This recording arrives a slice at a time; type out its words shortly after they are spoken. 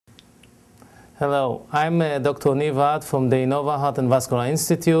Hello, I'm Dr. Niv Ad from the Inova Heart and Vascular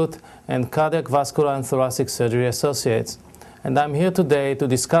Institute and Cardiac, Vascular and Thoracic Surgery Associates. And I'm here today to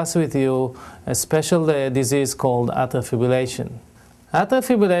discuss with you a special disease called atrial fibrillation. Atrial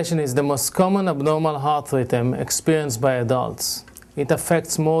fibrillation is the most common abnormal heart rhythm experienced by adults. It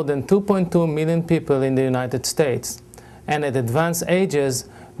affects more than 2.2 million people in the United States, and at advanced ages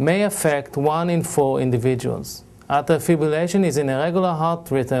may affect 1 in 4 individuals. Atrial fibrillation is an irregular heart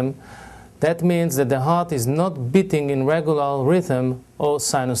rhythm. That means that the heart is not beating in regular rhythm or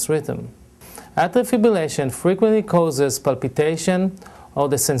sinus rhythm. Atrial fibrillation frequently causes palpitation or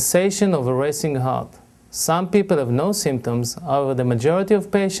the sensation of a racing heart. Some people have no symptoms, however the majority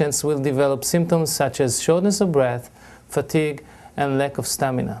of patients will develop symptoms such as shortness of breath, fatigue, and lack of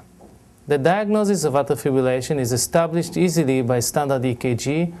stamina. The diagnosis of atrial fibrillation is established easily by standard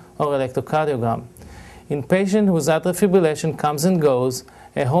EKG or electrocardiogram. In patients whose atrial fibrillation comes and goes,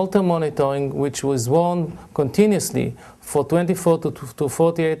 a Holter monitoring, which was worn continuously for 24 to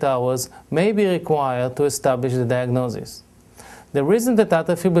 48 hours, may be required to establish the diagnosis. The reason that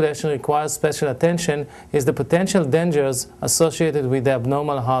atrial fibrillation requires special attention is the potential dangers associated with the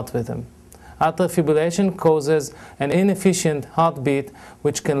abnormal heart rhythm. Atrial fibrillation causes an inefficient heartbeat,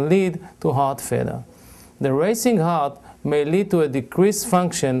 which can lead to heart failure. The racing heart may lead to a decreased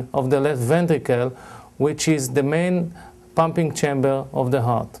function of the left ventricle, which is the main pumping chamber of the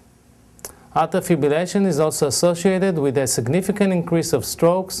heart. Atrial fibrillation is also associated with a significant increase of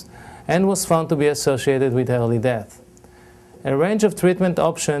strokes and was found to be associated with early death. A range of treatment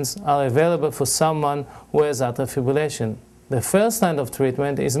options are available for someone who has atrial fibrillation. The first line of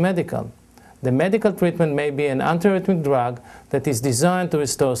treatment is medical. The medical treatment may be an antiarrhythmic drug that is designed to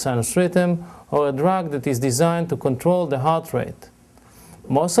restore sinus rhythm or a drug that is designed to control the heart rate.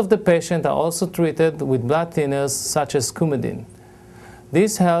 Most of the patients are also treated with blood thinners such as Coumadin.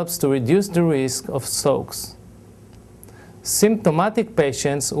 This helps to reduce the risk of strokes. Symptomatic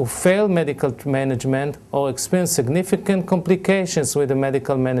patients who fail medical management or experience significant complications with the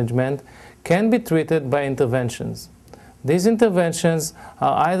medical management can be treated by interventions. These interventions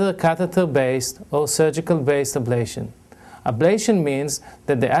are either catheter-based or surgical-based ablation. Ablation means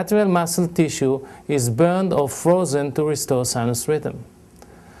that the atrial muscle tissue is burned or frozen to restore sinus rhythm.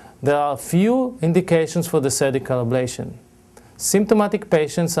 There are few indications for the surgical ablation. Symptomatic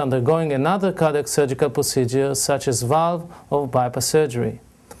patients undergoing another cardiac surgical procedure such as valve or bypass surgery.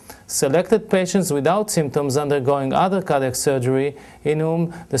 Selected patients without symptoms undergoing other cardiac surgery in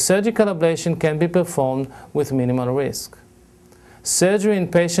whom the surgical ablation can be performed with minimal risk. Surgery in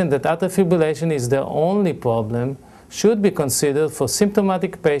patients that atrial fibrillation is their only problem should be considered for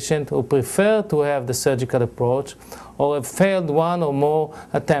symptomatic patients who prefer to have the surgical approach or have failed 1 or more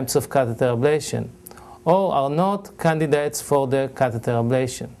attempts of catheter ablation, or are not candidates for the catheter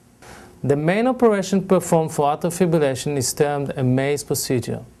ablation. The main operation performed for atrial fibrillation is termed a maze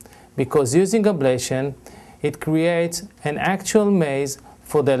procedure, because using ablation, it creates an actual maze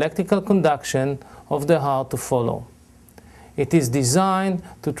for the electrical conduction of the heart to follow. It is designed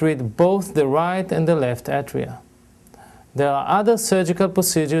to treat both the right and the left atria. There are other surgical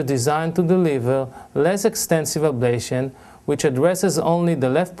procedures designed to deliver less extensive ablation, which addresses only the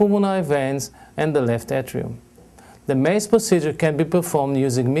left pulmonary veins and the left atrium. The maze procedure can be performed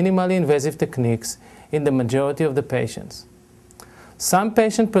using minimally invasive techniques in the majority of the patients. Some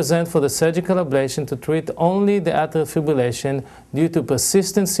patients present for the surgical ablation to treat only the atrial fibrillation due to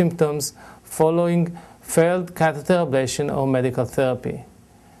persistent symptoms following failed catheter ablation or medical therapy.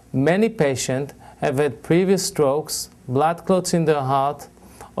 Many patients have had previous strokes, blood clots in their heart,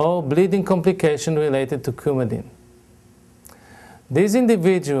 or bleeding complications related to Coumadin. These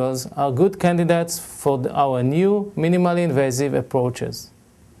individuals are good candidates for our new minimally invasive approaches.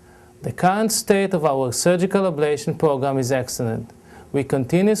 The current state of our surgical ablation program is excellent. We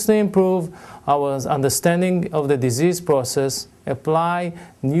continuously improve our understanding of the disease process, apply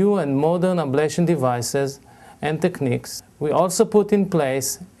new and modern ablation devices and techniques. We also put in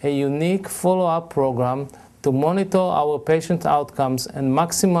place a unique follow-up program to monitor our patient outcomes and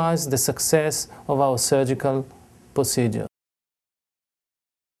maximize the success of our surgical procedure.